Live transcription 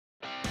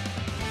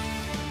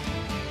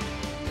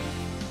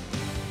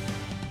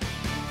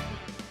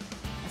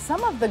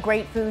Some of the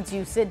great foods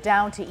you sit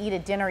down to eat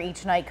at dinner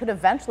each night could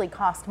eventually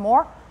cost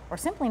more or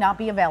simply not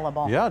be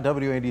available. Yeah,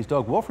 WAND's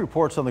Doug Wolfe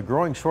reports on the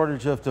growing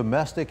shortage of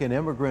domestic and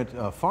immigrant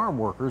farm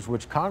workers,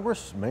 which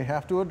Congress may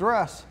have to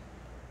address.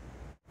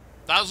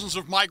 Thousands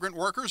of migrant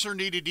workers are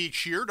needed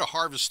each year to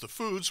harvest the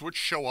foods which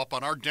show up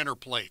on our dinner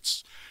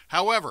plates.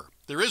 However,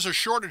 there is a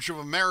shortage of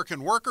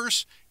American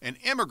workers and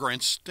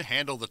immigrants to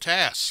handle the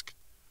task.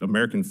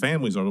 American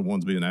families are the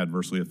ones being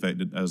adversely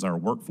affected as our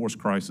workforce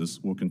crisis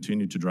will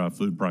continue to drive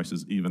food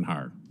prices even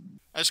higher.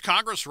 As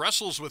Congress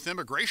wrestles with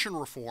immigration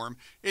reform,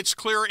 it's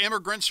clear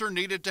immigrants are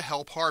needed to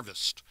help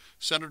harvest.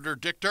 Senator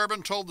Dick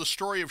Durbin told the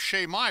story of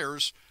Shay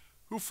Myers,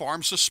 who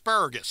farms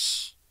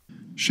asparagus.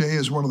 Shay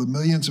is one of the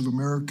millions of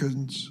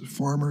Americans,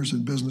 farmers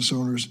and business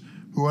owners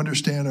who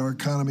understand our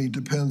economy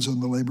depends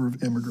on the labor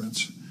of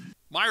immigrants.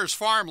 Myers'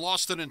 farm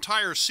lost an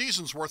entire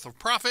season's worth of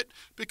profit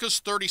because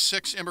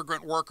 36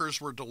 immigrant workers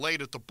were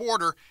delayed at the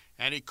border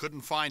and he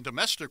couldn't find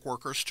domestic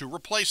workers to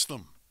replace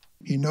them.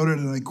 He noted,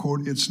 and I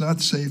quote, "It's not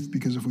safe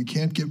because if we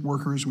can't get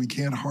workers, we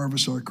can't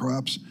harvest our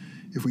crops.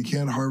 If we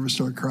can't harvest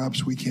our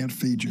crops, we can't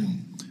feed you."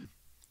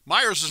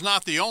 Myers is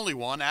not the only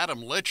one. Adam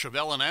Litch of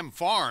L&M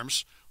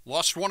Farms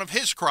lost one of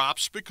his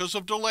crops because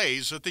of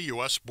delays at the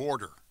U.S.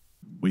 border.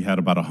 We had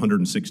about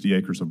 160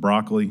 acres of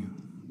broccoli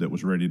that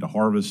was ready to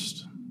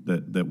harvest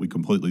that we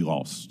completely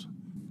lost.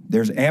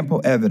 There's ample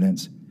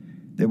evidence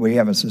that we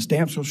have a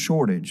substantial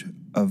shortage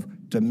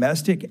of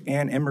domestic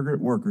and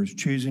immigrant workers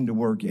choosing to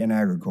work in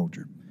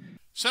agriculture.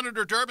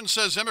 Senator Durbin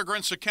says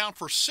immigrants account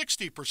for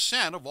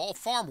 60% of all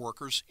farm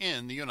workers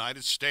in the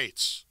United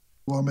States.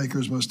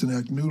 Lawmakers must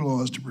enact new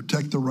laws to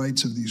protect the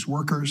rights of these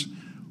workers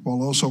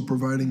while also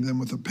providing them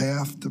with a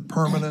path to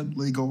permanent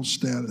legal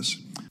status.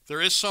 There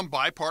is some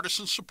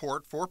bipartisan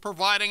support for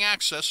providing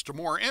access to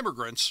more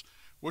immigrants,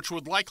 which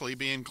would likely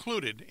be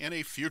included in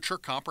a future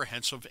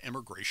comprehensive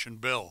immigration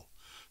bill.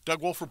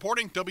 Doug Wolfe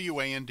reporting,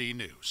 WAND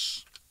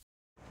News.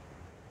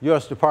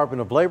 U.S.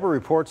 Department of Labor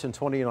reports in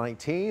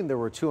 2019 there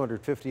were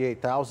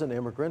 258,000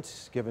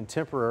 immigrants given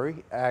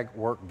temporary ag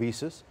work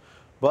visas,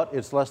 but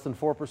it's less than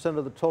 4%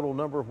 of the total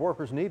number of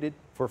workers needed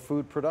for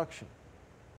food production.